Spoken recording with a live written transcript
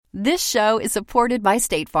This show is supported by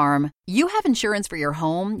State Farm. You have insurance for your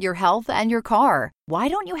home, your health, and your car. Why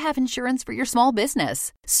don't you have insurance for your small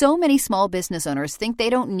business? So many small business owners think they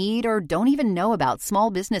don't need or don't even know about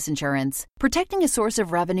small business insurance. Protecting a source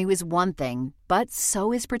of revenue is one thing, but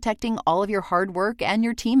so is protecting all of your hard work and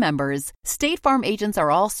your team members. State Farm agents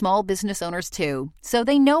are all small business owners too, so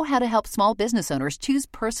they know how to help small business owners choose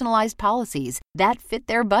personalized policies that fit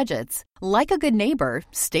their budgets. Like a good neighbor,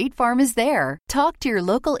 State Farm is there. Talk to your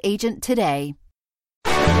local agent today.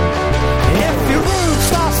 If your roof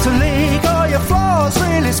starts to leak or your floor's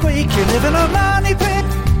really squeak, you live in a money pit.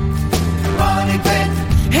 Money pit.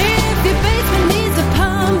 If your basement needs a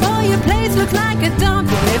pump or your place looks like a dump,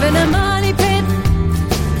 you live in a money pit.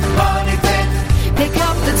 Money pit. Pick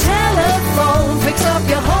up the telephone, fix up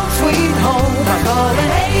your home sweet home by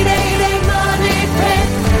calling 888 Money Pit.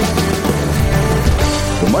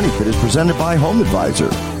 The Money Pit is presented by Home Advisor,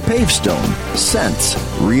 Pavestone, Sense,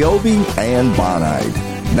 Ryobi, and Bonide.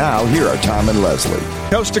 Now, here are Tom and Leslie.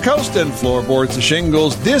 Coast to coast and floorboards to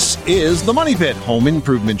shingles, this is the Money Pit Home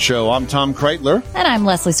Improvement Show. I'm Tom Kreitler. And I'm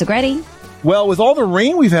Leslie Segretti. Well, with all the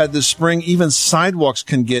rain we've had this spring, even sidewalks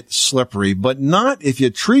can get slippery, but not if you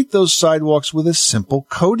treat those sidewalks with a simple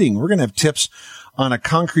coating. We're going to have tips on a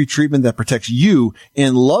concrete treatment that protects you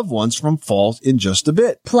and loved ones from falls in just a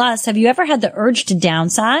bit. Plus, have you ever had the urge to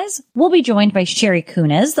downsize? We'll be joined by Sherry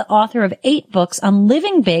Kunis, the author of 8 books on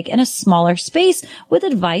living big in a smaller space, with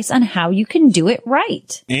advice on how you can do it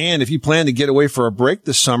right. And if you plan to get away for a break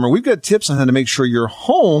this summer, we've got tips on how to make sure your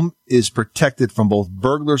home is protected from both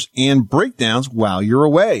burglars and breakdowns while you're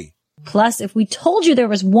away. Plus, if we told you there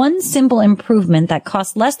was one simple improvement that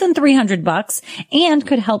costs less than $300 and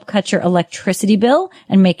could help cut your electricity bill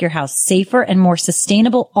and make your house safer and more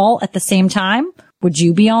sustainable all at the same time, would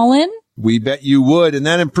you be all in? We bet you would. And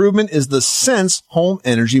that improvement is the Sense Home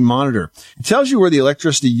Energy Monitor. It tells you where the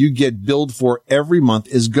electricity you get billed for every month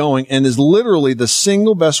is going and is literally the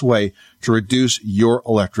single best way to reduce your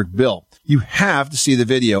electric bill. You have to see the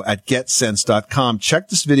video at getsense.com. Check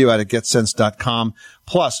this video out at getsense.com.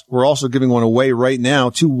 Plus, we're also giving one away right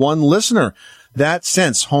now to one listener. That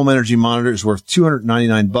Sense Home Energy Monitor is worth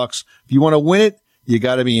 $299. If you want to win it, you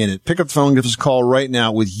got to be in it. Pick up the phone and give us a call right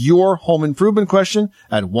now with your home improvement question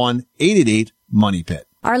at 1-888-MONEY-PIT.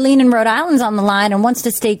 Arlene in Rhode Island's on the line and wants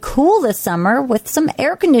to stay cool this summer with some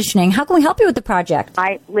air conditioning. How can we help you with the project?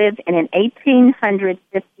 I live in an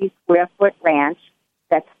 1,850 square foot ranch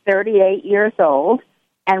that's 38 years old,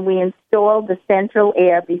 and we installed the central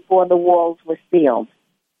air before the walls were sealed.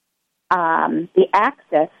 The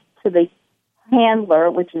access to the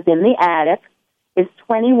handler, which is in the attic, is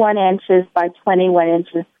 21 inches by 21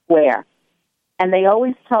 inches square. And they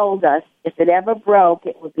always told us if it ever broke,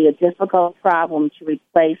 it would be a difficult problem to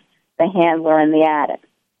replace the handler in the attic.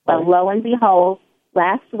 Well, lo and behold,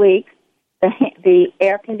 last week, the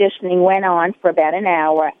air conditioning went on for about an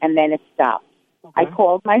hour, and then it stopped. Okay. I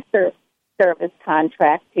called my service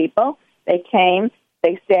contract people. They came.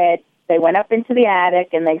 They said they went up into the attic,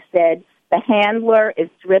 and they said the handler is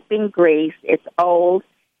dripping grease. It's old.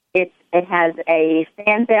 It has a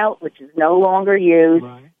fan belt, which is no longer used,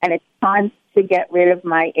 right. And it's time to get rid of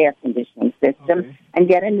my air conditioning system and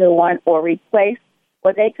get a new one or replace.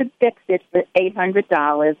 Or they could fix it for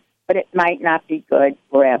 $800, but it might not be good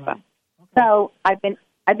forever. Right. Okay. So I've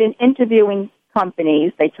been interviewing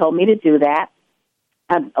companies. They told me to do that.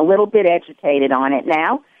 I'm a little bit educated on it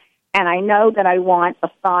now, and I know that I want a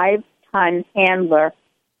 5-ton handler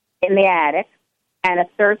in the attic and a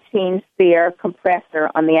 13-sphere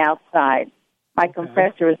compressor on the outside. My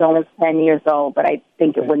compressor is almost 10 years old, but I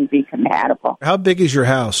think it wouldn't be compatible. How big is your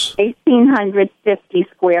house? 1,850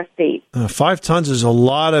 square feet. 5 tons is a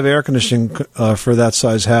lot of air conditioning for that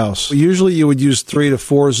size house. Usually you would use 3 to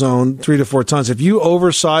 4 tons. If you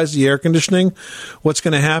oversize the air conditioning, what's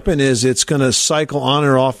going to happen is it's going to cycle on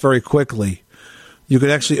and off very quickly. You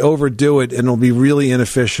could actually overdo it, and it'll be really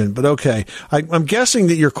inefficient. But okay, I'm guessing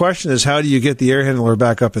that your question is, how do you get the air handler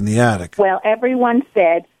back up in the attic? Well, everyone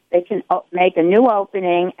said they can make a new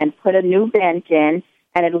opening and put a new vent in,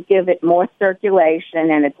 and it'll give it more circulation,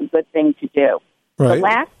 and it's a good thing to do. Right. The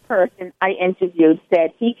last person I interviewed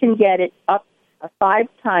said he can get it up a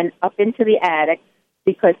 5-ton up into the attic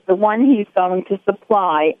because the one he's going to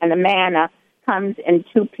supply, an Amana, comes in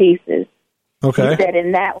 2 pieces. Okay. He said,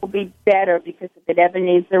 and that will be better because if it ever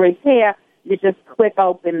needs a repair, you just click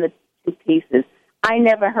open the 2 pieces. I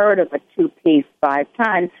never heard of a 2-piece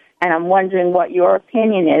 5-ton, and I'm wondering what your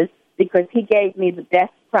opinion is because he gave me the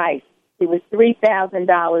best price. He was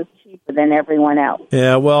 $3,000 cheaper than everyone else.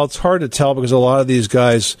 Yeah, well, it's hard to tell because a lot of these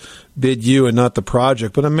guys bid you and not the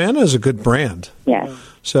project. But Amana is a good brand. Yes.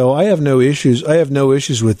 So I have no issues. I have no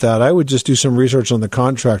issues with that. I would just do some research on the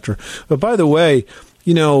contractor. But by the way,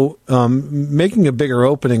 making a bigger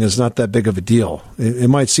opening is not that big of a deal. It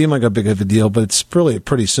might seem like a big of a deal, but it's really a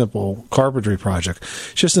pretty simple carpentry project.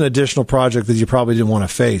 It's just an additional project that you probably didn't want to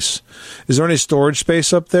face. Is there any storage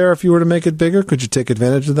space up there if you were to make it bigger? Could you take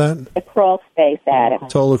advantage of that? A crawl space, Adam.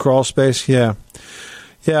 Total crawl space, yeah.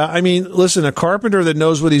 Yeah, I mean, listen, a carpenter that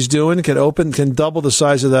knows what he's doing can double the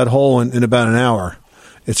size of that hole in about an hour.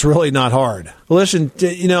 It's really not hard. Listen,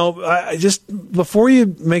 I just before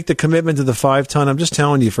you make the commitment to the 5-ton, I'm just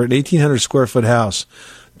telling you, for an 1,800 square foot house,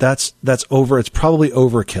 that's over. It's probably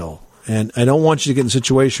overkill. And I don't want you to get in a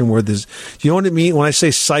situation where do you know what it means when I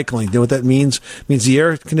say cycling? Do you know what that means? It means the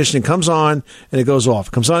air conditioning comes on and it goes off.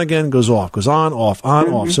 It comes on again, goes off, goes on, off,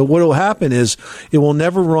 on, off. So what will happen is it will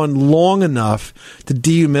never run long enough to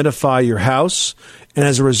dehumidify your house. And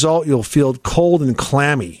as a result, you'll feel cold and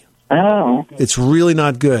clammy. Oh. It's really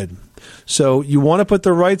not good. So you want to put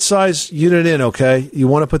the right size unit in, okay? You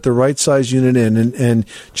want to put the right size unit in. And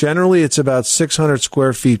generally, it's about 600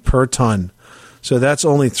 square feet per ton. So that's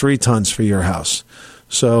only 3 tons for your house.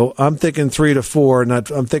 So I'm thinking 3 to 4.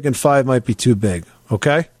 I'm thinking 5 might be too big,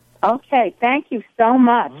 okay? Okay. Thank you so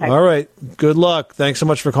much. All right. Good luck. Thanks so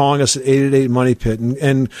much for calling us at 888 Money Pit.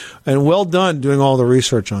 And well done doing all the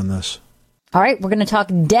research on this. All right, we're going to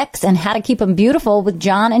talk decks and how to keep them beautiful with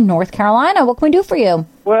John in North Carolina. What can we do for you?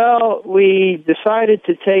 Well, we decided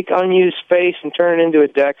to take unused space and turn it into a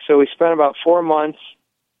deck, so we spent about 4 months.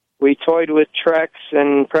 We toyed with Trex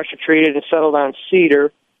and pressure-treated and settled on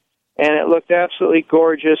cedar, and it looked absolutely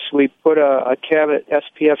gorgeous. We put a Cabot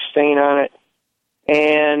SPF stain on it,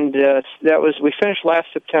 and we finished last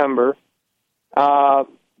September.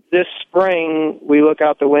 This spring, we look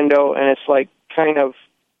out the window, and it's like kind of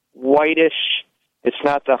whitish. It's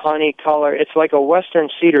not the honey color. It's like a western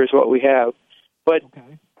cedar is what we have. But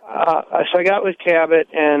so I got with Cabot,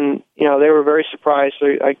 and they were very surprised.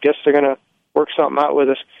 I guess they're going to work something out with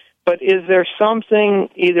us. But is there something,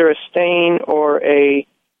 either a stain or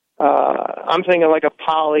I'm thinking like a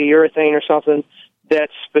polyurethane or something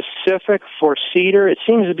that's specific for cedar? It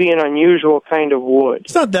seems to be an unusual kind of wood.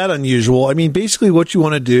 It's not that unusual. I mean, basically what you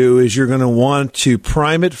want to do is you're going to want to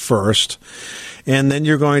prime it first, and then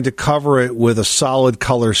you're going to cover it with a solid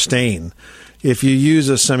color stain. If you use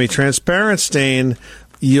a semi-transparent stain,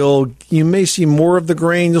 you may see more of the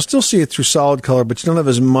grain. You'll still see it through solid color, but you don't have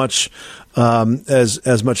as much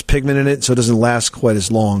as much pigment in it, so it doesn't last quite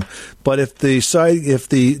as long. But if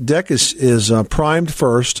the deck is primed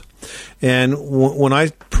first, and when I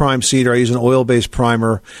prime cedar, I use an oil-based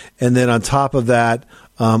primer, and then on top of that,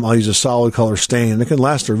 I'll use a solid color stain, and it can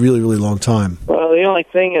last a really, really long time. Well, the only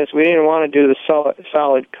thing is we didn't want to do the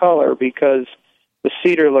solid color because the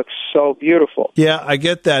cedar looks so beautiful. Yeah, I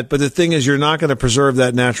get that, but the thing is you're not going to preserve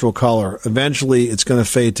that natural color. Eventually, it's going to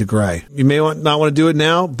fade to gray. You may not want to do it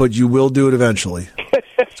now, but you will do it eventually.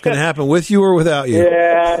 It's going to happen with you or without you.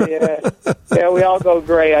 Yeah. Yeah, we all go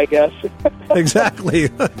gray, I guess. Exactly.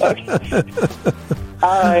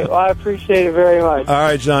 All right, well, I appreciate it very much. All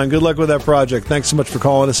right, John, good luck with that project. Thanks so much for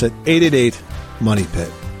calling us at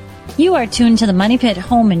 888-MONEY-PIT. You are tuned to the Money Pit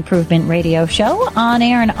Home Improvement Radio Show, on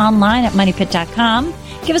air and online at MoneyPit.com.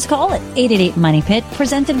 Give us a call at 888-MONEY-PIT,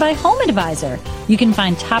 presented by Home Advisor. You can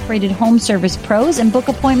find top-rated home service pros and book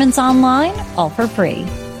appointments online, all for free.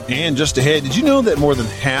 And just ahead, did you know that more than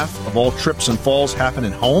half of all trips and falls happen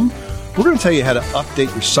at home? We're going to tell you how to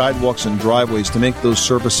update your sidewalks and driveways to make those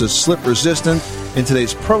surfaces slip-resistant in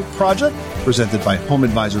today's project, presented by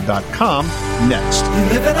HomeAdvisor.com, next.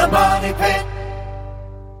 You live in a money pit.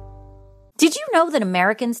 Did you know that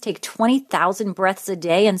Americans take 20,000 breaths a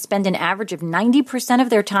day and spend an average of 90% of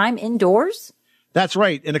their time indoors? That's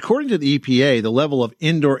right. And according to the EPA, the level of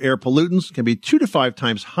indoor air pollutants can be 2 to 5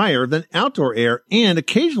 times higher than outdoor air and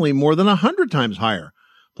occasionally more than 100 times higher.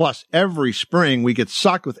 Plus, every spring we get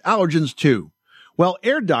socked with allergens too. Well,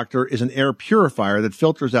 Air Doctor is an air purifier that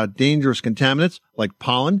filters out dangerous contaminants like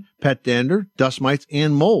pollen, pet dander, dust mites,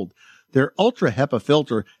 and mold. Their Ultra HEPA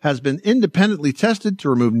filter has been independently tested to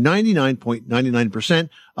remove 99.99%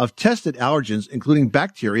 of tested allergens, including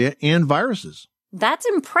bacteria and viruses. That's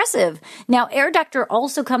impressive. Now, Air Doctor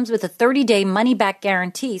also comes with a 30-day money-back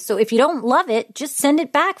guarantee, so if you don't love it, just send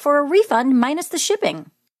it back for a refund minus the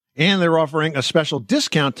shipping. And they're offering a special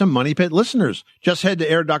discount to Money Pit listeners. Just head to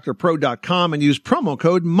airdoctorpro.com and use promo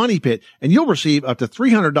code MONEYPIT, and you'll receive up to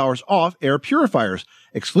 $300 off air purifiers.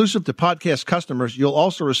 Exclusive to podcast customers, you'll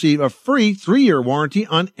also receive a free 3-year warranty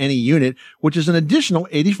on any unit, which is an additional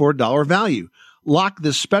 $84 value. Lock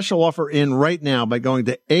this special offer in right now by going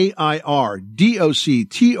to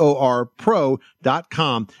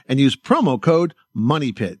airdoctorpro.com and use promo code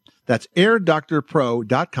MONEYPIT. That's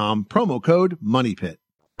airdoctorpro.com, promo code MONEYPIT.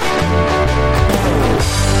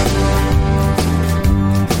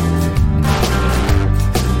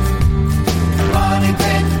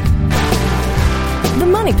 The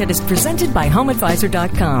Money Pit is presented by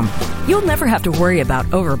HomeAdvisor.com. You'll never have to worry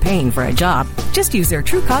about overpaying for a job. Just use their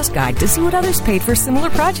True Cost Guide to see what others paid for similar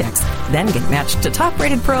projects. Then get matched to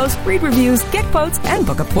top-rated pros, read reviews, get quotes, and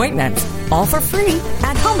book appointments. All for free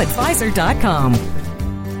at HomeAdvisor.com.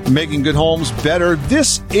 Making good homes better.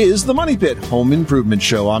 This is the Money Pit Home Improvement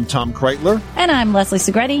Show. I'm Tom Kreitler. And I'm Leslie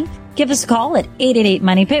Segretti. Give us a call at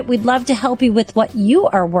 888-MONEY-PIT. We'd love to help you with what you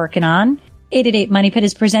are working on. 888-MONEY-PIT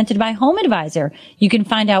is presented by Home Advisor. You can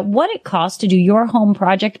find out what it costs to do your home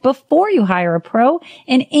project before you hire a pro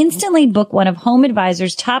and instantly book one of Home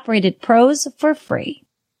Advisor's top-rated pros for free.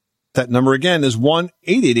 That number again is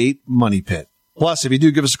 1-888-MONEY-PIT. Plus, if you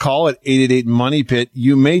do give us a call at 888-MONEY-PIT,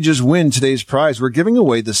 you may just win today's prize. We're giving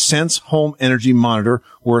away the Sense Home Energy Monitor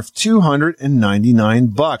worth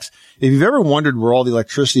 $299. If you've ever wondered where all the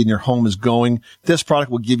electricity in your home is going, this product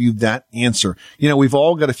will give you that answer. You know, we've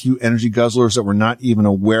all got a few energy guzzlers that we're not even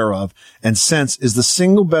aware of, and Sense is the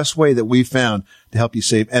single best way that we've found to help you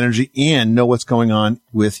save energy and know what's going on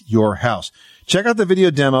with your house. Check out the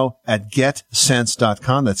video demo at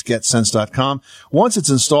getsense.com. That's getsense.com. Once it's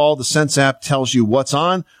installed, the Sense app tells you what's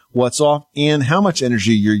on, what's off, and how much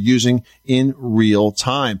energy you're using in real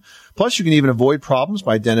time. Plus, you can even avoid problems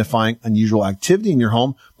by identifying unusual activity in your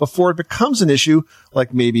home before it becomes an issue,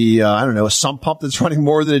 like maybe, a sump pump that's running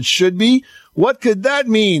more than it should be. What could that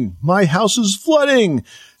mean? My house is flooding.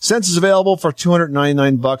 Sense is available for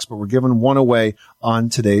 $299, but we're giving one away on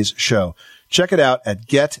today's show. Check it out at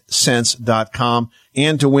getsense.com.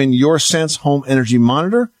 And to win your Sense Home Energy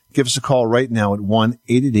Monitor, give us a call right now at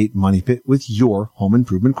 1-888-MONEY-PIT with your home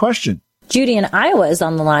improvement question. Judy in Iowa is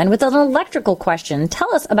on the line with an electrical question.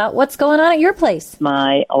 Tell us about what's going on at your place.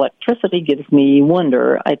 My electricity gives me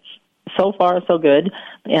wonder. It's so far so good.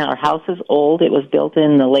 And our house is old. It was built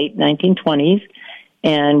in the late 1920s,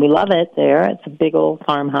 and we love it there. It's a big old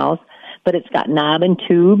farmhouse, but it's got knob and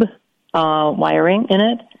tube wiring in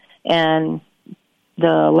it. And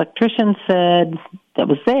the electrician said that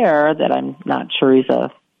was there, that I'm not sure he's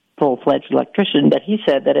a full-fledged electrician, but he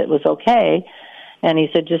said that it was okay. And he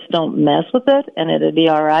said, just don't mess with it, and it'll be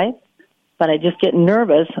all right. But I just get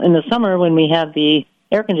nervous. In the summer when we have the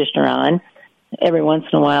air conditioner on, every once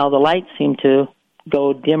in a while the lights seem to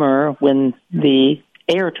go dimmer when the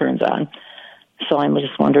air turns on. So I'm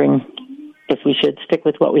just wondering if we should stick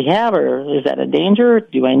with what we have, or is that a danger?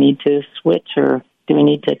 Do I need to switch, or do we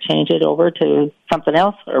need to change it over to something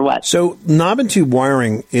else, or what? So knob and tube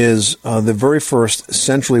wiring is the very first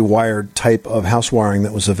centrally wired type of house wiring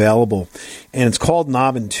that was available. And it's called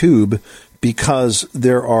knob and tube because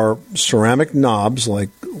there are ceramic knobs, like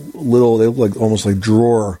little, they look like almost like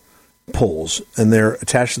drawer pulls, and they're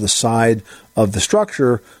attached to the side of the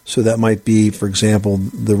structure. So that might be, for example,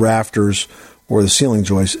 the rafters or the ceiling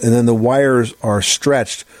joist. And then the wires are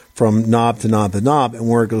stretched from knob to knob to knob, and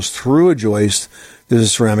where it goes through a joist, there's a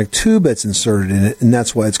ceramic tube that's inserted in it, and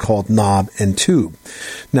that's why it's called knob and tube.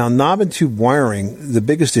 Now, knob and tube wiring, the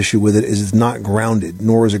biggest issue with it is it's not grounded,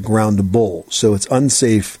 nor is it groundable, so it's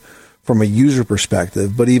unsafe from a user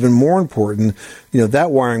perspective. But even more important,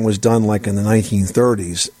 that wiring was done like in the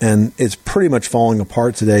 1930s, and it's pretty much falling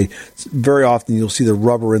apart today. Very often you'll see the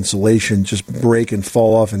rubber insulation just break and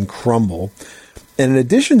fall off and crumble. And in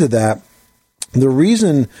addition to that, the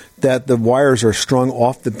reason that the wires are strung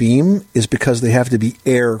off the beam is because they have to be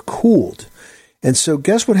air cooled. And so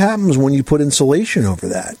guess what happens when you put insulation over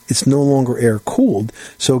that? It's no longer air cooled,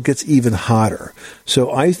 so it gets even hotter.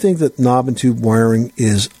 So I think that knob and tube wiring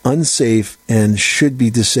is unsafe and should be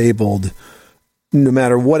disabled no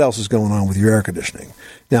matter what else is going on with your air conditioning.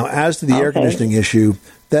 Now, as to the air conditioning issue,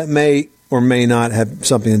 that may or may not have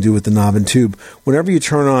something to do with the knob and tube. Whenever you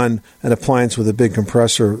turn on an appliance with a big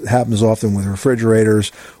compressor, it happens often with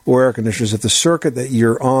refrigerators or air conditioners. If the circuit that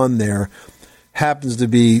you're on there happens to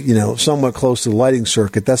be, somewhat close to the lighting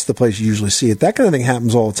circuit, that's the place you usually see it. That kind of thing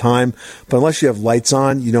happens all the time, but unless you have lights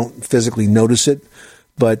on, you don't physically notice it.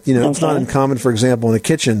 But, it's not uncommon, for example, in a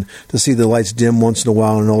kitchen to see the lights dim once in a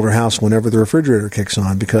while in an older house whenever the refrigerator kicks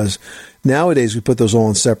on, because nowadays we put those all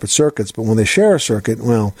in separate circuits. But when they share a circuit,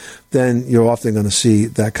 well, then you're often going to see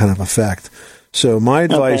that kind of effect. So my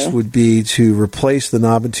advice would be to replace the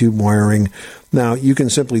knob and tube wiring. Now, you can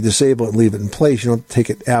simply disable it and leave it in place. You don't take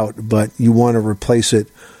it out, but you want to replace it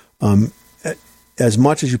as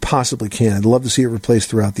much as you possibly can. I'd love to see it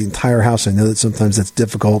replaced throughout the entire house. I know that sometimes that's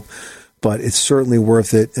difficult, but it's certainly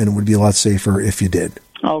worth it, and it would be a lot safer if you did.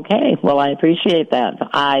 Okay. Well, I appreciate that.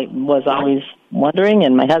 I was always wondering,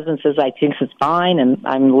 and my husband says I think it's fine, and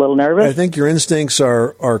I'm a little nervous. I think your instincts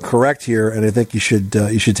are correct here, and I think you should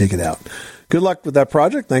take it out. Good luck with that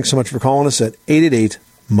project. Thanks so much for calling us at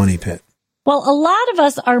 888-MONEY-PIT. Well, a lot of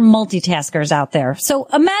us are multitaskers out there. So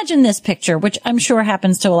imagine this picture, which I'm sure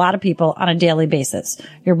happens to a lot of people on a daily basis.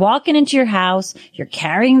 You're walking into your house, you're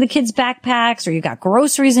carrying the kids' backpacks, or you got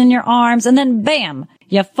groceries in your arms, and then bam,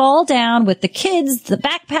 you fall down with the kids, the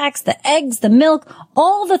backpacks, the eggs, the milk,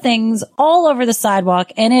 all the things all over the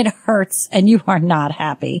sidewalk, and it hurts, and you are not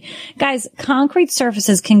happy. Guys, concrete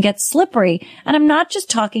surfaces can get slippery, and I'm not just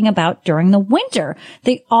talking about during the winter.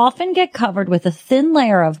 They often get covered with a thin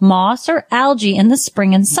layer of moss or algae in the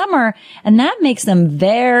spring and summer, and that makes them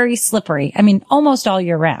very slippery. I mean, almost all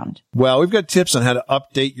year round. Well, we've got tips on how to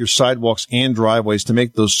update your sidewalks and driveways to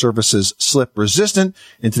make those surfaces slip resistant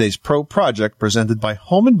in today's Pro Project presented by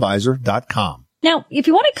HomeAdvisor.com. Now, if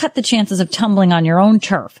you want to cut the chances of tumbling on your own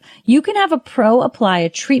turf, you can have a pro apply a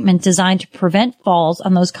treatment designed to prevent falls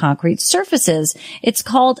on those concrete surfaces. It's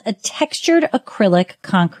called a textured acrylic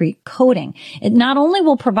concrete coating. It not only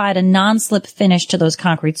will provide a non-slip finish to those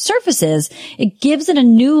concrete surfaces, it gives it a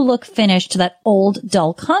new look finish to that old,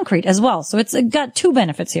 dull concrete as well. So it's got two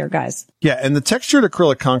benefits here, guys. Yeah, and the textured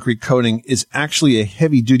acrylic concrete coating is actually a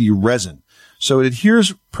heavy-duty resin. So it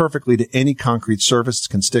adheres perfectly to any concrete surface. It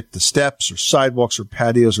can stick to steps or sidewalks or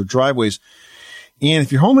patios or driveways. And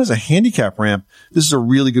if your home has a handicap ramp, this is a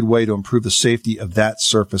really good way to improve the safety of that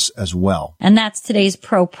surface as well. And that's today's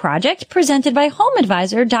Pro Project presented by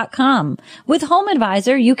HomeAdvisor.com. With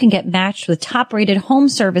HomeAdvisor, you can get matched with top-rated home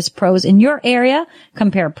service pros in your area,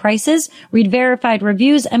 compare prices, read verified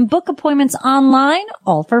reviews, and book appointments online,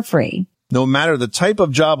 all for free. No matter the type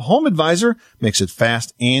of job, HomeAdvisor makes it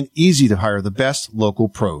fast and easy to hire the best local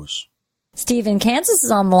pros. Steve in Kansas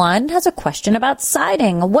is on the line and has a question about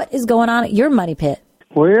siding. What is going on at your money pit?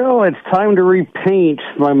 Well, it's time to repaint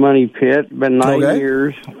my money pit. Been 9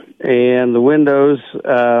 years, and the windows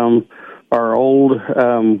are old.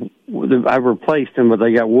 I've replaced them, but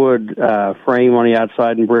they got wood frame on the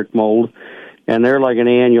outside and brick mold, and they're like an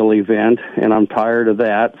annual event, and I'm tired of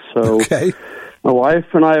that. So my wife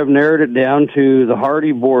and I have narrowed it down to the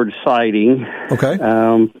hardy board siding.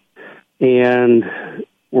 And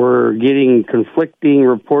we're getting conflicting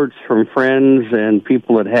reports from friends and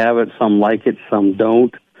people that have it. Some like it, some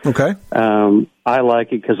don't. I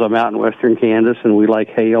like it because I'm out in western Kansas, and we like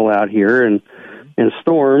hail out here and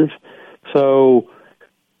storms. So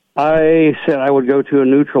I said I would go to a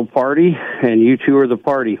neutral party, and you two are the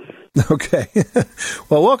party. Okay.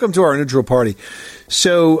 Well, welcome to our neutral party.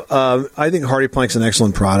 So I think Hardy Plank's an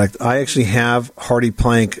excellent product. I actually have Hardy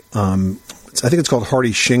Plank, I think it's called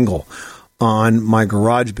Hardy Shingle, on my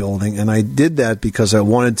garage building, and I did that because I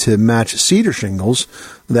wanted to match cedar shingles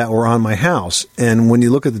that were on my house. And when you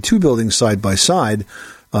look at the two buildings side by side,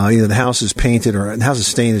 the house is painted, or the house is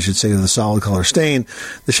stained, I should say, with a solid color stain.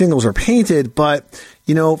 The shingles are painted, but,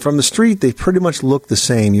 from the street, they pretty much look the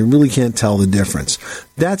same. You really can't tell the difference.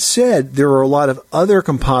 That said, there are a lot of other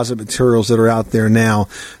composite materials that are out there now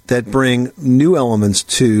that bring new elements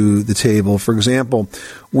to the table. For example,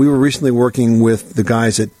 we were recently working with the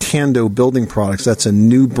guys at Tando Building Products. That's a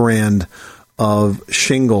new brand of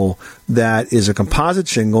shingle that is a composite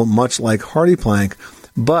shingle, much like Hardy Plank,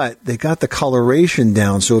 but they got the coloration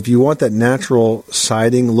down. So if you want that natural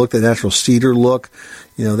siding look, that natural cedar look,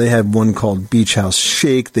 they had one called Beach House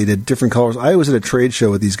Shake. They did different colors. I was at a trade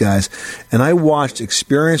show with these guys, and I watched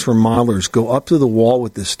experienced remodelers go up to the wall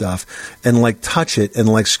with this stuff and touch it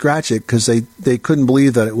and scratch it because they couldn't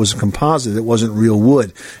believe that it was a composite. It wasn't real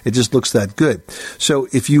wood. It just looks that good. So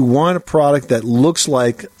if you want a product that looks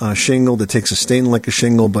like a shingle, that takes a stain like a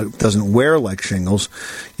shingle but doesn't wear like shingles,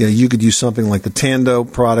 you could use something like the Tando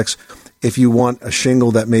products. If you want a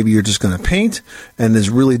shingle that maybe you're just going to paint and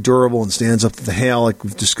is really durable and stands up to the hail, like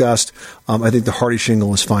we've discussed, I think the Hardy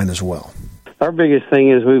shingle is fine as well. Our biggest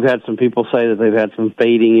thing is we've had some people say that they've had some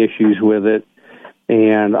fading issues with it,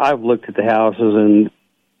 and I've looked at the houses, and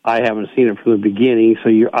I haven't seen it from the beginning,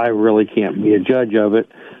 so I really can't be a judge of it.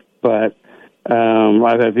 But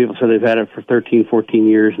I've had people say they've had it for 13, 14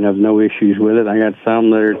 years and have no issues with it. I got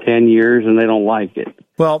some that are 10 years and they don't like it.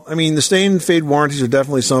 Well, I mean, the stain and fade warranties are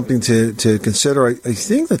definitely something to consider. I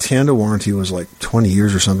think the Tanda warranty was like 20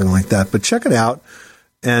 years or something like that. But check it out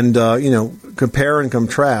and, compare and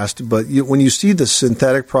contrast. But when you see the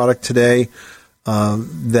synthetic product today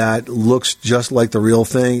that looks just like the real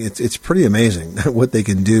thing, it's pretty amazing what they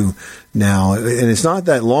can do now. And it's not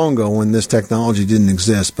that long ago when this technology didn't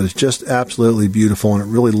exist, but it's just absolutely beautiful, and it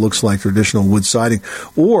really looks like traditional wood siding.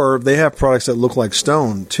 Or they have products that look like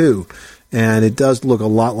stone, too. And it does look a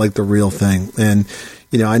lot like the real thing. And,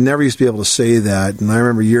 I never used to be able to say that. And I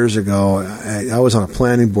remember years ago, I was on a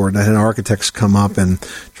planning board, and I had architects come up and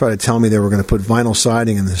try to tell me they were going to put vinyl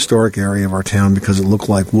siding in the historic area of our town because it looked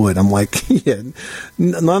like wood. I'm like, yeah,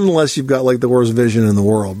 not unless you've got like the worst vision in the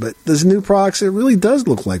world. But this new products, it really does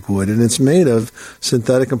look like wood, and it's made of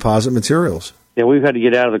synthetic composite materials. Yeah, we've had to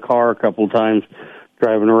get out of the car a couple of times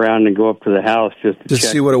driving around and go up to the house just to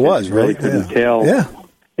see what it was, right? Really couldn't tell. Yeah.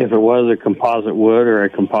 If it was a composite wood or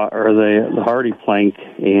the hardy plank.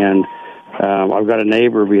 And I've got a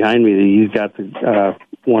neighbor behind me that he's got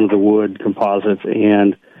one of the wood composites,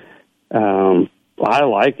 and I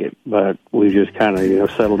like it, but we just kind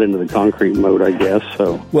of settled into the concrete mode, I guess.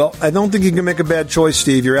 So, well, I don't think you can make a bad choice,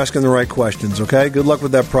 Steve. You're asking the right questions. Okay, good luck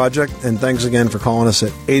with that project, and thanks again for calling us at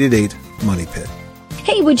 888-MONEY-PIT.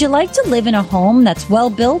 Hey, would you like to live in a home that's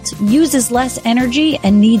well-built, uses less energy,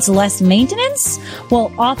 and needs less maintenance?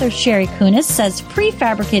 Well, author Sherry Kunis says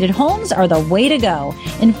prefabricated homes are the way to go.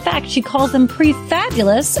 In fact, she calls them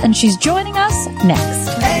pre-fabulous, and she's joining us next.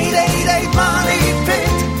 888-MONEY-PIT.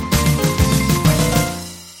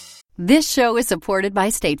 This show is supported by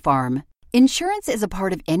State Farm. Insurance is a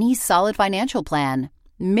part of any solid financial plan.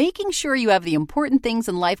 Making sure you have the important things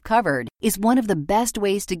in life covered is one of the best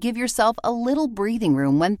ways to give yourself a little breathing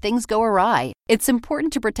room when things go awry. It's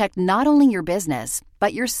important to protect not only your business,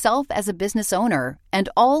 but yourself as a business owner and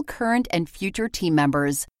all current and future team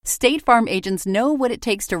members. State Farm agents know what it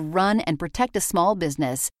takes to run and protect a small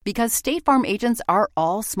business because State Farm agents are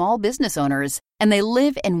all small business owners and they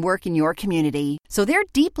live and work in your community. So they're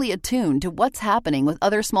deeply attuned to what's happening with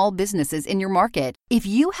other small businesses in your market. If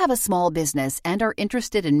you have a small business and are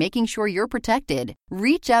interested in making sure you're protected,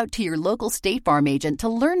 reach out to your local State Farm agent to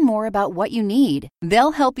learn more about what you need.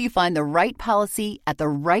 They'll help you find the right policy at the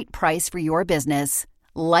right price for your business.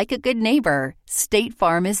 Like a good neighbor, State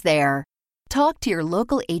Farm is there. Talk to your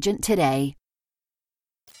local agent today.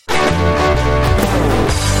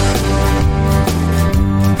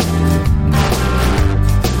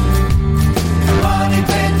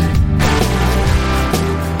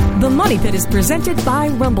 The Money Pit is presented by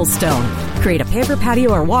Rumblestone. Create a paver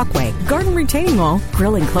patio or walkway, garden retaining wall,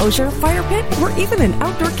 grill enclosure, fire pit, or even an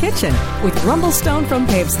outdoor kitchen with Rumblestone from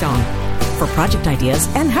Pavestone. For project ideas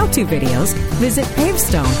and how-to videos, visit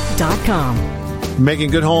pavestone.com. Making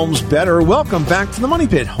good homes better. Welcome back to the Money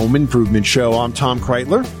Pit Home Improvement Show. I'm Tom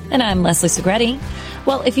Kreitler. And I'm Leslie Segretti.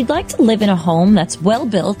 Well, if you'd like to live in a home that's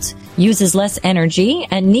well-built, uses less energy,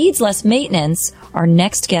 and needs less maintenance, our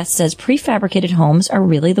next guest says prefabricated homes are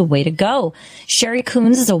really the way to go. Sherry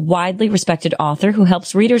Coons is a widely respected author who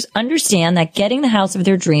helps readers understand that getting the house of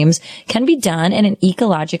their dreams can be done in an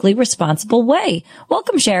ecologically responsible way.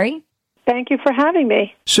 Welcome, Sherry. Thank you for having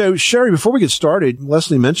me. So, Sherry, before we get started,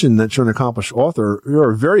 Leslie mentioned that you're an accomplished author.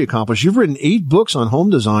 You're very accomplished. You've written 8 books on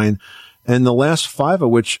home design, and the last 5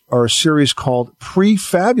 of which are a series called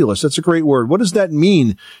Pre-Fabulous. That's a great word. What does that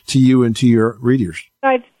mean to you and to your readers?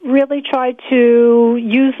 I've really tried to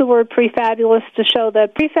use the word prefabulous to show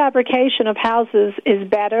that prefabrication of houses is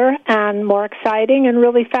better and more exciting and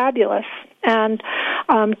really fabulous, and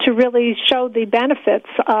to really show the benefits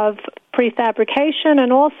of prefabrication,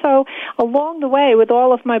 and also along the way with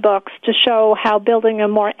all of my books to show how building a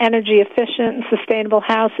more energy efficient and sustainable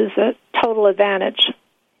house is a total advantage.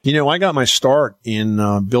 You know, I got my start in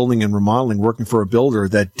building and remodeling, working for a builder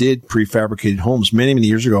that did prefabricated homes many, many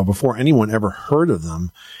years ago before anyone ever heard of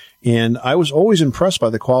them. And I was always impressed by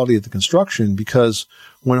the quality of the construction because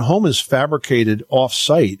when a home is fabricated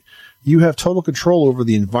off-site, you have total control over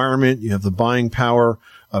the environment. You have the buying power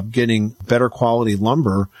of getting better quality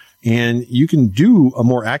lumber, and you can do a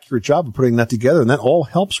more accurate job of putting that together. And that all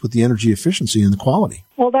helps with the energy efficiency and the quality.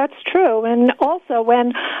 Well, that's true. And also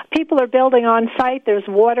when people are building on site, there's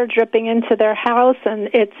water dripping into their house, and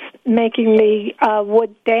it's making the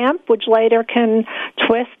wood damp, which later can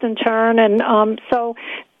twist and turn. And so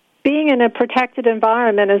being in a protected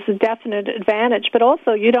environment is a definite advantage, but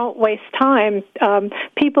also you don't waste time.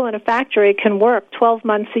 People in a factory can work 12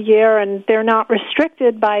 months a year, and they're not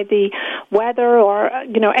restricted by the weather or,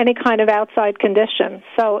 any kind of outside condition.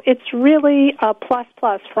 So it's really a plus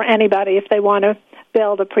for anybody if they want to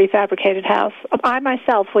build a prefabricated house. I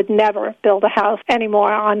myself would never build a house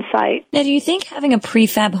anymore on site. Now, do you think having a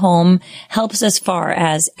prefab home helps as far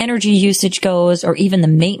as energy usage goes, or even the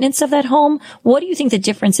maintenance of that home? What do you think the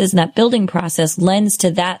difference is in that building process lends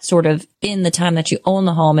to that sort of in the time that you own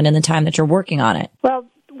the home and in the time that you're working on it? Well,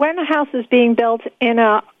 when a house is being built in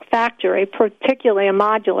a factory, particularly a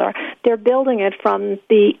modular, they're building it from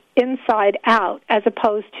the inside out as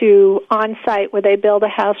opposed to on-site where they build a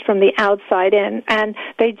house from the outside in. And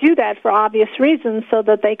they do that for obvious reasons so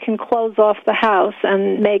that they can close off the house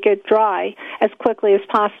and make it dry as quickly as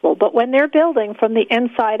possible. But when they're building from the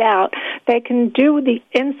inside out, they can do the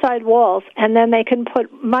inside walls and then they can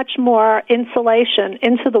put much more insulation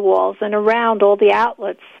into the walls and around all the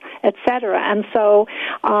outlets, etc. And so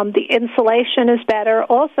the insulation is better.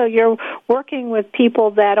 Also, you're working with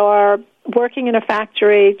people that are working in a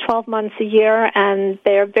factory 12 months a year, and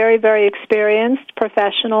they're very, very experienced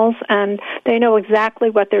professionals, and they know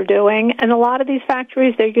exactly what they're doing. And a lot of these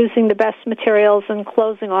factories, they're using the best materials and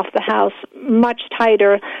closing off the house much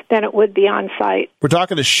tighter than it would be on site. We're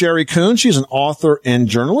talking to Sherry Coons. She's an author and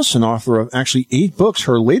journalist, and author of actually 8 books.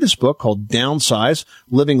 Her latest book, called Downsize,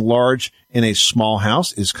 Living Large in a Small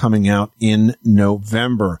House, is coming out in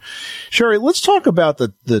November. Sherry, let's talk about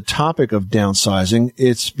the topic of downsizing.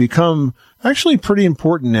 It's become actually pretty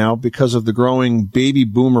important now because of the growing baby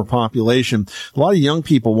boomer population. A lot of young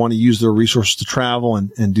people want to use their resources to travel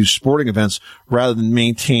and do sporting events rather than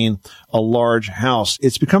maintain a large house.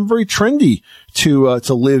 It's become very trendy to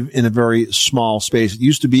live in a very small space. It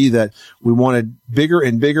used to be that we wanted bigger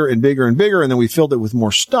and bigger and bigger and bigger, and then we filled it with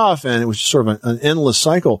more stuff, and it was sort of an endless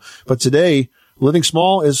cycle. But today, living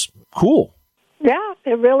small is cool. Yeah,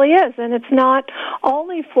 it really is. And it's not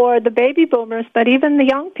only for the baby boomers, but even the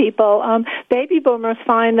young people. Baby boomers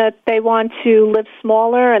find that they want to live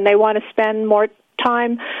smaller and they want to spend more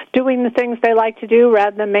time doing the things they like to do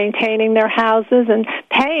rather than maintaining their houses and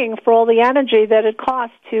paying for all the energy that it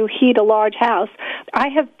costs to heat a large house. I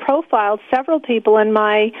have profiled several people in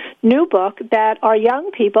my new book that are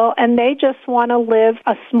young people, and they just want to live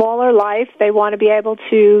a smaller life. They want to be able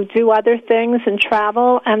to do other things and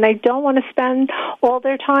travel, and they don't want to spend all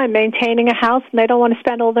their time maintaining a house, and they don't want to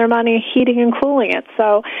spend all their money heating and cooling it.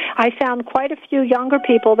 So I found quite a few younger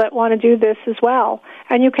people that want to do this as well.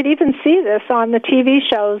 And you could even see this on the TV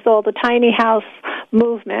shows, all the tiny house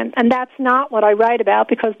movement. And that's not what I write about,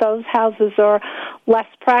 because those houses are less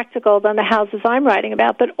practical than the houses I'm writing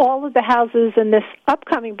about. But all of the houses in this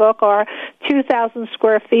upcoming book are 2,000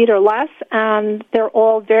 square feet or less, and they're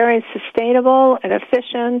all very sustainable and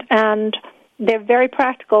efficient, and they're very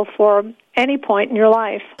practical for any point in your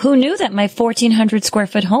life. Who knew that my 1,400 square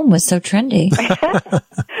foot home was so trendy?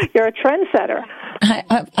 You're a trendsetter.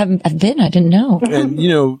 I've been. I didn't know. And,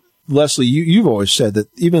 Leslie, you've always said that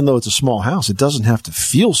even though it's a small house, it doesn't have to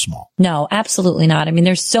feel small. No, absolutely not. I mean,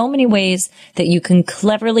 there's so many ways that you can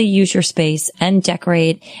cleverly use your space and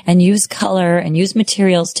decorate and use color and use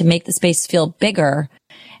materials to make the space feel bigger.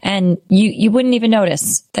 And you wouldn't even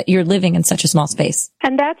notice that you're living in such a small space.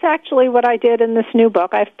 And that's actually what I did in this new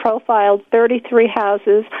book. I've profiled 33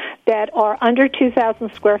 houses that are under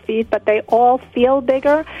 2,000 square feet, but they all feel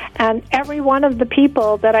bigger. And every one of the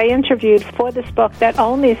people that I interviewed for this book that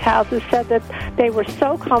own these houses said that they were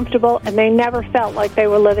so comfortable and they never felt like they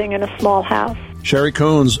were living in a small house. Sherry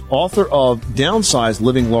Coons, author of Downsize,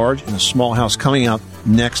 Living Large in a Small House, coming out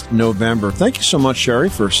next November. Thank you so much, Sherry,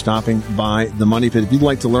 for stopping by the Money Pit. If you'd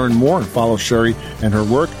like to learn more and follow Sherry and her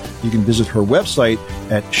work, you can visit her website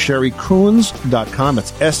at sherrycoons.com.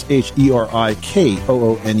 It's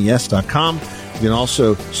SHERIKOONES.com. You can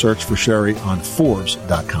also search for Sherry on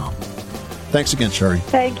Forbes.com. Thanks again, Sherry.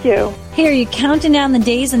 Thank you. Hey, are you counting down the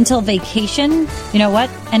days until vacation? You know what?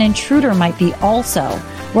 An intruder might be also.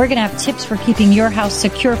 We're going to have tips for keeping your house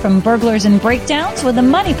secure from burglars and breakdowns when the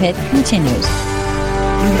Money Pit continues.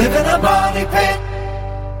 Live in a money pit.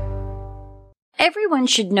 Everyone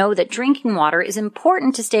should know that drinking water is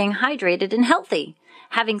important to staying hydrated and healthy.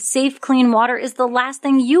 Having safe, clean water is the last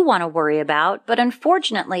thing you want to worry about, but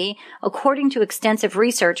unfortunately, according to extensive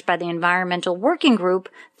research by the Environmental Working Group,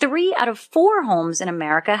 3 out of 4 homes in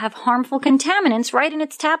America have harmful contaminants right in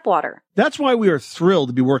its tap water. That's why we are thrilled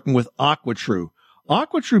to be working with AquaTrue.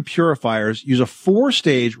 AquaTrue purifiers use a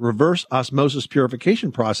 4-stage reverse osmosis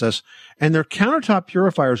purification process, and their countertop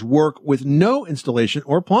purifiers work with no installation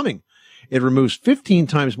or plumbing. It removes 15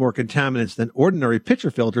 times more contaminants than ordinary pitcher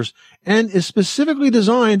filters and is specifically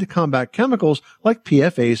designed to combat chemicals like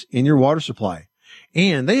PFAS in your water supply.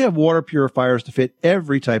 And they have water purifiers to fit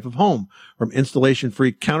every type of home, from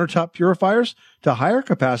installation-free countertop purifiers to higher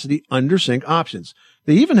capacity under-sink options.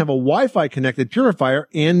 They even have a Wi-Fi connected purifier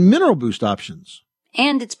and mineral boost options.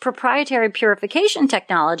 And its proprietary purification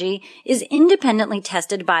technology is independently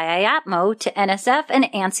tested by IAPMO to NSF and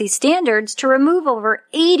ANSI standards to remove over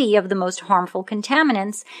 80 of the most harmful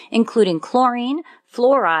contaminants, including chlorine,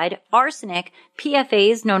 fluoride, arsenic,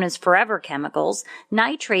 PFAS known as forever chemicals,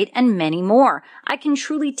 nitrate, and many more. I can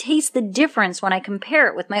truly taste the difference when I compare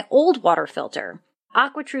it with my old water filter.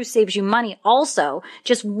 AquaTrue saves you money also.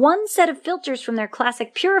 Just one set of filters from their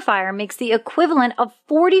classic purifier makes the equivalent of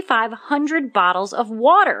 4,500 bottles of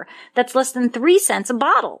water. That's less than 3 cents a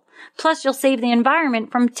bottle. Plus, you'll save the environment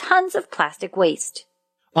from tons of plastic waste.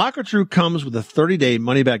 AquaTrue comes with a 30-day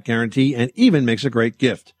money-back guarantee and even makes a great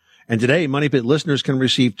gift. And today, Money Pit listeners can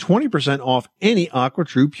receive 20% off any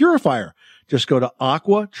AquaTrue purifier. Just go to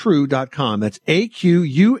aquatrue.com. That's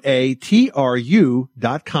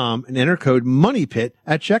AQUATRU.com and enter code MONEYPIT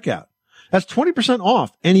at checkout. That's 20%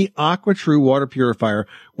 off any AquaTrue water purifier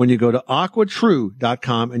when you go to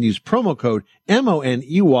aquatrue.com and use promo code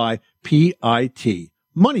MONEYPIT.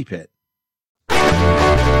 Money Pit.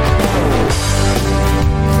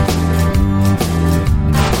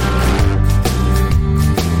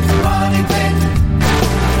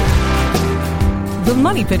 The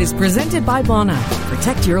Money Pit is presented by Bonide.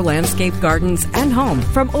 Protect your landscape, gardens, and home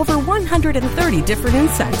from over 130 different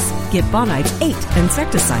insects. Get Bonide's 8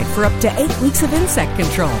 insecticide for up to 8 weeks of insect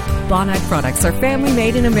control. Bonide products are family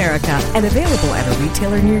made in America and available at a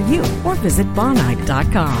retailer near you or visit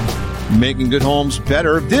Bonide.com. Making good homes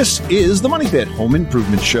better. This is the Money Pit Home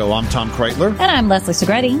Improvement Show. I'm Tom Kreitler. And I'm Leslie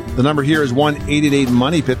Segretti. The number here is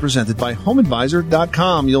 1-888-MONEY-PIT, presented by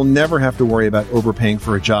HomeAdvisor.com. You'll never have to worry about overpaying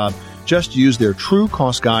for a job. Just use their true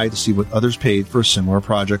cost guide to see what others paid for a similar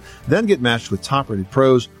project. Then get matched with top-rated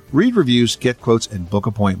pros, read reviews, get quotes, and book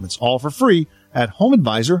appointments. All for free at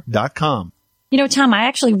HomeAdvisor.com. You know, Tom, I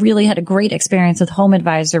actually really had a great experience with Home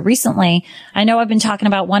Advisor recently. I know I've been talking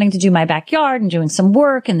about wanting to do my backyard and doing some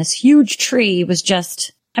work, and this huge tree was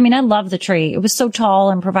just... I mean, I love the tree. It was so tall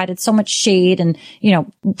and provided so much shade and, you know,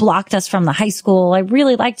 blocked us from the high school. I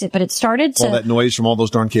really liked it, but it started to... All that noise from all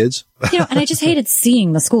those darn kids. You know, and I just hated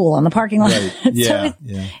seeing the school on the parking lot. Right. Yeah,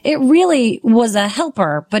 It really was a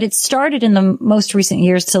helper, but it started in the most recent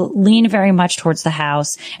years to lean very much towards the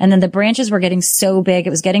house. And then the branches were getting so big.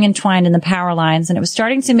 It was getting entwined in the power lines, and it was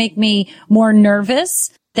starting to make me more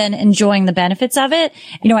nervous than enjoying the benefits of it.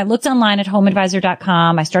 You know, I looked online at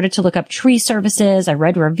homeadvisor.com. I started to look up tree services. I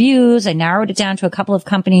read reviews. I narrowed it down to a couple of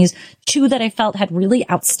companies, 2 that I felt had really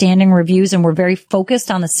outstanding reviews and were very focused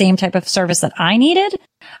on the same type of service that I needed.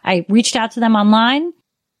 I reached out to them online.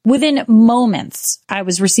 Within moments, I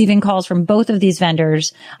was receiving calls from both of these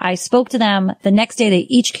vendors. I spoke to them. The next day, they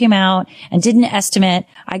each came out and did an estimate.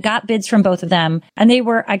 I got bids from both of them, and they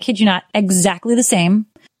were, I kid you not, exactly the same.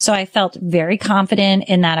 So I felt very confident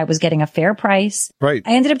in that I was getting a fair price. Right.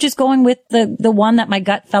 I ended up just going with the one that my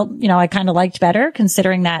gut felt, you know, I kind of liked better,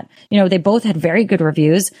 considering that, you know, they both had very good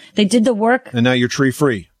reviews. They did the work. And now you're tree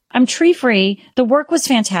free. I'm tree free. The work was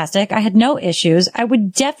fantastic. I had no issues. I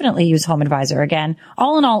would definitely use Home Advisor again.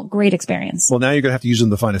 All in all, great experience. Well, now you're going to have to use them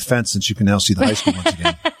to find a fence, since you can now see the high school once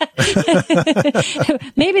again.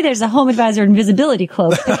 Maybe there's a Home Advisor invisibility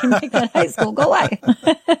cloak that can make that high school go away.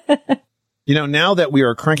 You know, now that we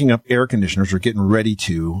are cranking up air conditioners, or getting ready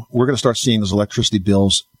to, we're going to start seeing those electricity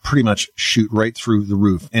bills pretty much shoot right through the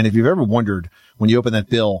roof. And if you've ever wondered, when you open that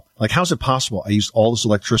bill, like, how's it possible I used all this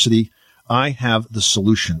electricity? I have the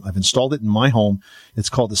solution. I've installed it in my home. It's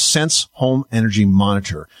called the Sense Home Energy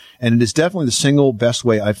Monitor. And it is definitely the single best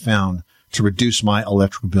way I've found to reduce my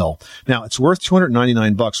electric bill. Now, it's worth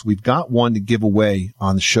 $299. We've got one to give away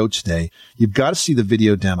on the show today. You've got to see the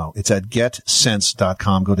video demo. It's at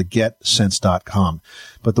getsense.com. Go to getsense.com.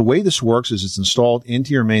 But the way this works is it's installed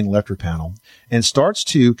into your main electric panel and starts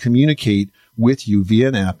to communicate with you via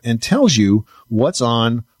an app and tells you what's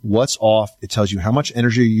on, what's off. It tells you how much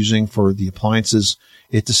energy you're using for the appliances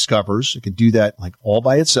it discovers. It can do that like all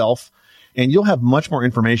by itself. And you'll have much more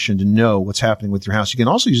information to know what's happening with your house. You can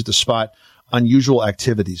also use it to spot unusual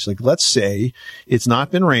activities. Like, let's say it's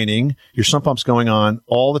not been raining, your sump pump's going on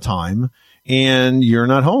all the time, and you're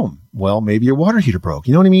not home. Well, maybe your water heater broke.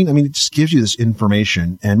 You know what I mean? I mean, it just gives you this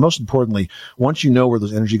information. And most importantly, once you know where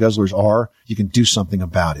those energy guzzlers are, you can do something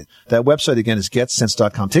about it. That website, again, is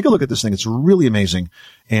getsense.com. Take a look at this thing. It's really amazing,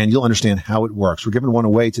 and you'll understand how it works. We're giving one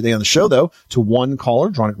away today on the show, though, to one caller,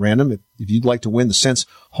 drawn at random. If you'd like to win the Sense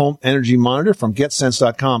Home Energy Monitor from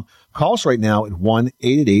getsense.com, call us right now at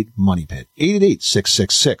 1-888-MONEYPIT,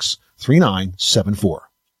 888-666-3974.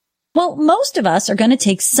 Well, most of us are going to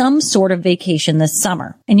take some sort of vacation this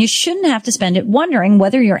summer, and you shouldn't have to spend it wondering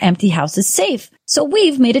whether your empty house is safe. So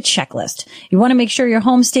we've made a checklist. You want to make sure your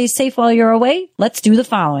home stays safe while you're away? Let's do the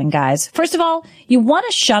following, guys. First of all, you want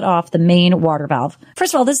to shut off the main water valve.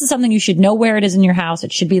 First of all, this is something you should know where it is in your house.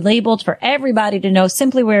 It should be labeled for everybody to know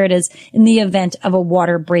simply where it is in the event of a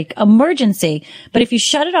water break emergency. But if you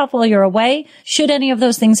shut it off while you're away, should any of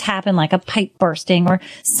those things happen, like a pipe bursting or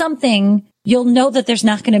something, you'll know that there's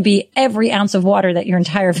not going to be every ounce of water that your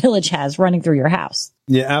entire village has running through your house.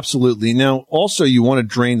 Yeah, absolutely. Now, also, you want to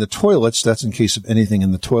drain the toilets. That's in case of anything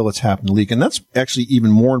in the toilets happen to leak. And that's actually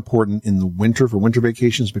even more important in the winter for winter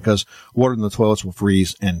vacations, because water in the toilets will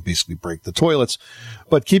freeze and basically break the toilets.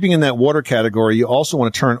 But keeping in that water category, you also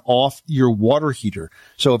want to turn off your water heater.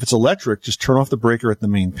 So if it's electric, just turn off the breaker at the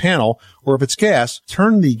main panel. Or if it's gas,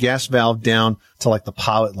 turn the gas valve down to like the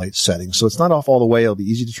pilot light setting. So it's not off all the way. It'll be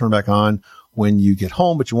easy to turn back on when you get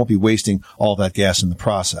home, but you won't be wasting all that gas in the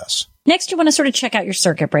process. Next, you want to sort of check out your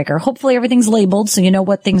circuit breaker. Hopefully everything's labeled so you know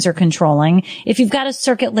what things are controlling. If you've got a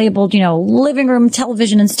circuit labeled, living room,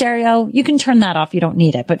 television, and stereo, you can turn that off. You don't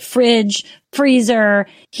need it. But fridge, freezer,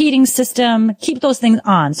 heating system, keep those things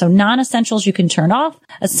on. So non-essentials you can turn off.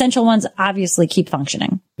 Essential ones obviously keep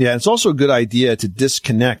functioning. Yeah, it's also a good idea to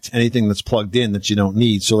disconnect anything that's plugged in that you don't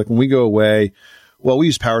need. So like when we go away, well, we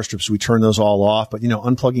use power strips. We turn those all off. But,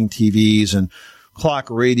 unplugging TVs and clock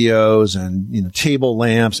radios and, table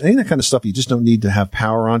lamps, any of that kind of stuff you just don't need to have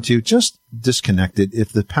power onto, just disconnect it.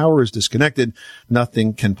 If the power is disconnected,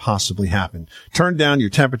 nothing can possibly happen. Turn down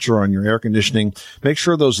your temperature on your air conditioning. Make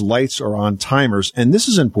sure those lights are on timers. And this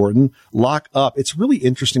is important. Lock up. It's really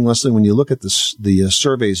interesting, Leslie, when you look at the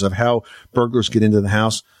surveys of how burglars get into the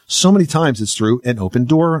house. So many times it's through an open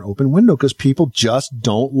door, an open window, because people just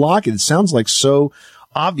don't lock it. It sounds like so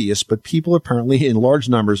obvious, but people apparently in large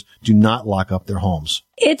numbers do not lock up their homes.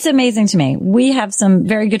 It's amazing to me. We have some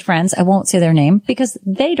very good friends. I won't say their name because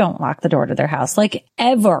they don't lock the door to their house, like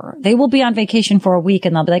ever. They will be on vacation for a week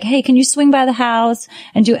and they'll be like, hey, can you swing by the house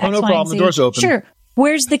and do X, no Y, problem. and Z? The door's open. Sure.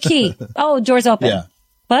 Where's the key? Oh, door's open. Yeah.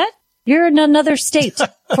 But you're in another state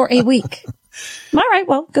for a week. All right.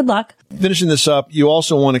 Well, good luck. Finishing this up, you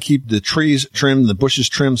also want to keep the trees trimmed, the bushes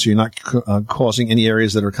trimmed, so you're not causing any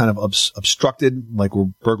areas that are kind of obstructed, like where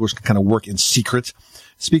burglars can kind of work in secret.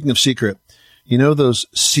 Speaking of secret, those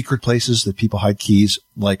secret places that people hide keys,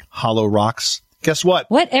 like hollow rocks? Guess what?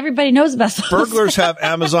 What? Everybody knows about those. Burglars have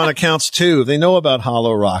Amazon accounts too. They know about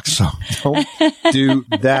hollow rocks, so don't do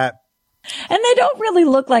that. And they don't really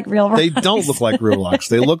look like real rocks. They don't look like real rocks.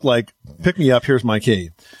 They look like, pick me up, here's my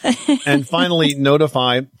key. And finally,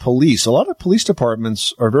 notify police. A lot of police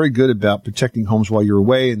departments are very good about protecting homes while you're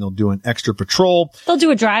away, and they'll do an extra patrol. They'll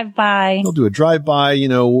do a drive-by.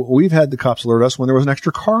 We've had the cops alert us when there was an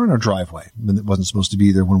extra car in our driveway that wasn't supposed to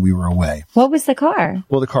be there when we were away. What was the car?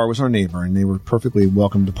 Well, the car was our neighbor, and they were perfectly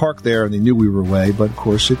welcome to park there, and they knew we were away, but of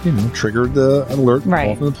course it, triggered the alert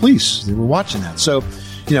call from the police. They were watching that. So,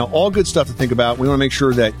 all good stuff to think about. We want to make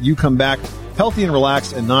sure that you come back healthy and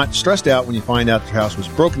relaxed and not stressed out when you find out your house was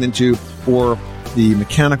broken into or the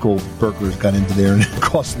mechanical burglars got into there and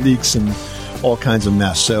caused leaks and all kinds of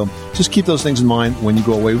mess. So just keep those things in mind when you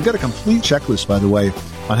go away. We've got a complete checklist, by the way,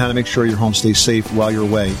 on how to make sure your home stays safe while you're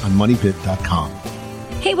away on MoneyPit.com.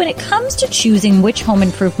 Hey, when it comes to choosing which home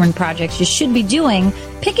improvement projects you should be doing,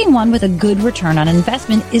 picking one with a good return on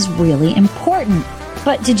investment is really important.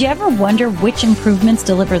 But did you ever wonder which improvements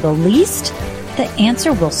deliver the least? The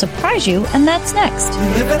answer will surprise you, and that's next.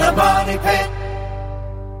 Live in a money pit.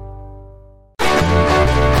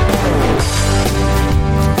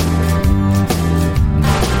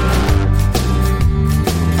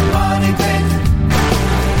 Money Pit.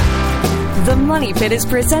 The Money Pit is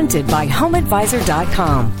presented by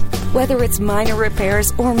HomeAdvisor.com. Whether it's minor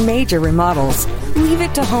repairs or major remodels, leave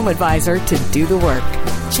it to HomeAdvisor to do the work.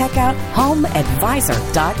 Check out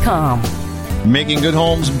HomeAdvisor.com. Making good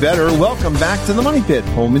homes better. Welcome back to the Money Pit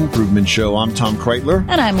Home Improvement Show. I'm Tom Kreitler.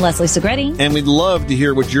 And I'm Leslie Segretti. And we'd love to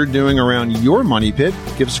hear what you're doing around your Money Pit.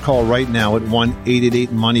 Give us a call right now at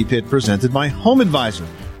 1-888-MONEY-PIT, presented by Home Advisor.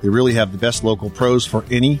 They really have the best local pros for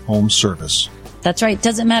any home service. That's right.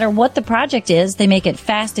 Doesn't matter what the project is, they make it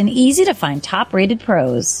fast and easy to find top-rated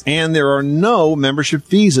pros. And there are no membership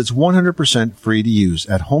fees. It's 100% free to use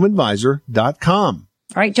at homeadvisor.com.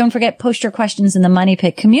 All right, don't forget, post your questions in the Money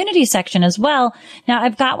Pit community section as well. Now,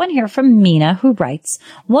 I've got one here from Mina who writes,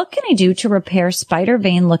 what can I do to repair spider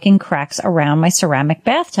vein looking cracks around my ceramic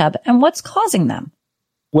bathtub, and what's causing them?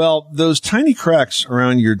 Well, those tiny cracks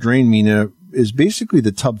around your drain, Mina, is basically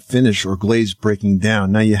the tub finish or glaze breaking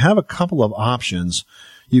down. Now, you have a couple of options.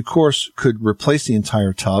 You, of course, could replace the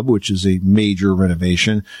entire tub, which is a major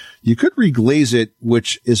renovation. You could reglaze it,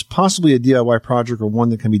 which is possibly a DIY project or one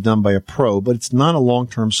that can be done by a pro, but it's not a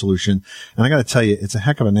long-term solution. And I got to tell you, it's a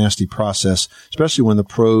heck of a nasty process, especially when the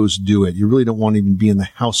pros do it. You really don't want to even be in the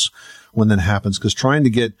house when that happens, because trying to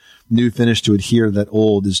get new finish to adhere to that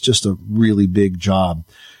old is just a really big job.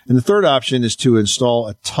 And the third option is to install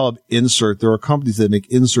a tub insert. There are companies that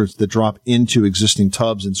make inserts that drop into existing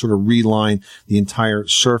tubs and sort of reline the entire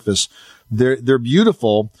surface. They're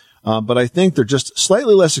beautiful, but I think they're just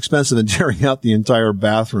slightly less expensive than tearing out the entire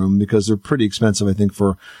bathroom, because they're pretty expensive, I think,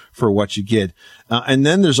 for what you get. And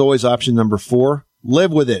then there's always option number 4.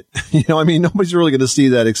 Live with it. Nobody's really going to see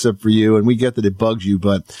that except for you. And we get that it bugs you,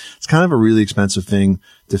 but it's kind of a really expensive thing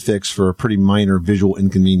to fix for a pretty minor visual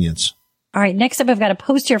inconvenience. All right, next up, I've got a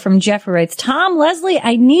post here from Jeff who writes, Tom, Leslie,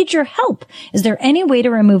 I need your help. Is there any way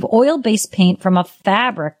to remove oil-based paint from a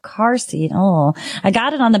fabric car seat? Oh, I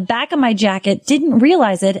got it on the back of my jacket, didn't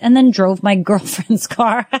realize it, and then drove my girlfriend's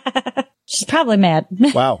car. She's probably mad.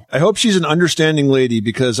 Wow. I hope she's an understanding lady,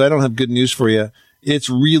 because I don't have good news for you.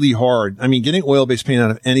 It's really hard. Getting oil-based paint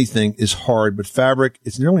out of anything is hard, but fabric,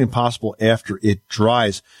 it's nearly impossible after it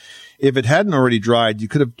dries. If it hadn't already dried, you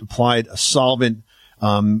could have applied a solvent.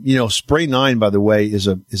 Spray 9, by the way, is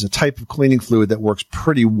a type of cleaning fluid that works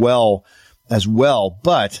pretty well as well.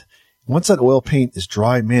 But once that oil paint is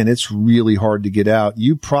dry, man, it's really hard to get out.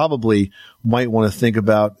 You probably might want to think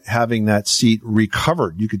about having that seat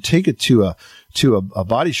recovered. You could take it to a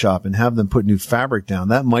body shop and have them put new fabric down.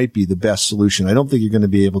 That might be the best solution. I don't think you're going to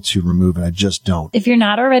be able to remove it. I just don't. If you're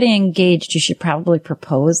not already engaged, you should probably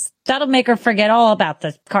propose. That'll make her forget all about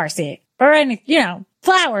the car seat or any,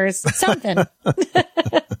 flowers, something.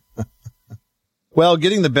 Well,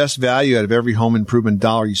 getting the best value out of every home improvement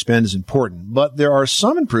dollar you spend is important, but there are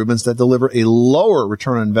some improvements that deliver a lower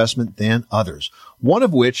return on investment than others, one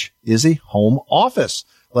of which is a home office.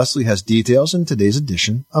 Leslie has details in today's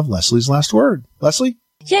edition of Leslie's Last Word. Leslie?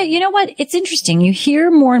 Yeah, you know what? It's interesting. You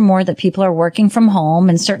hear more and more that people are working from home,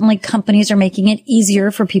 and certainly companies are making it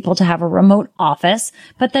easier for people to have a remote office,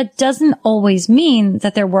 but that doesn't always mean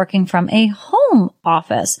that they're working from a home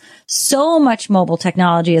office. So much mobile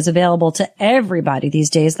technology is available to everybody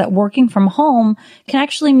these days that working from home can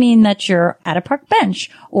actually mean that you're at a park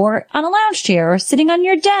bench or on a lounge chair or sitting on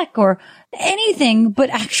your deck or anything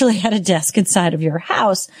but actually at a desk inside of your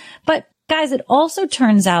house. But guys, it also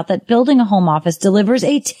turns out that building a home office delivers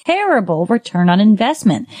a terrible return on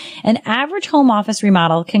investment. An average home office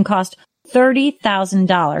remodel can cost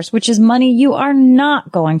 $30,000, which is money you are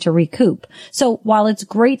not going to recoup. So while it's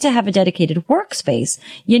great to have a dedicated workspace,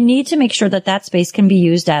 you need to make sure that that space can be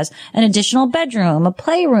used as an additional bedroom, a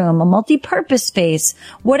playroom, a multi-purpose space,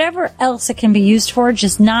 whatever else it can be used for,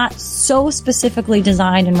 just not so specifically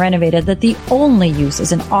designed and renovated that the only use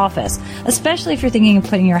is an office, especially if you're thinking of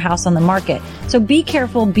putting your house on the market. So be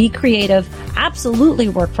careful, be creative, absolutely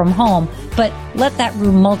work from home, but let that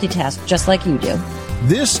room multitask just like you do.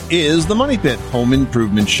 This is the Money Pit Home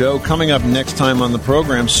Improvement Show. Coming up next time on the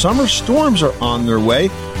program, summer storms are on their way,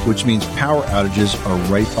 which means power outages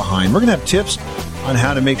are right behind. We're going to have tips on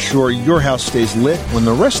how to make sure your house stays lit when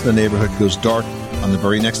the rest of the neighborhood goes dark on the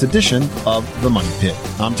very next edition of the Money Pit.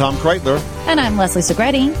 I'm Tom Kreitler. And I'm Leslie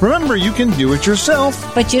Segretti. Remember, you can do it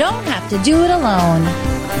yourself, but you don't have to do it alone.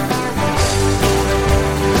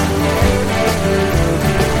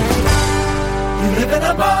 You live in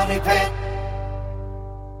a money pit.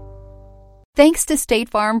 Thanks to State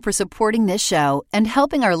Farm for supporting this show and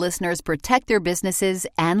helping our listeners protect their businesses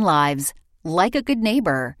and lives. Like a good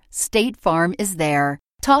neighbor, State Farm is there.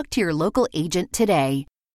 Talk to your local agent today.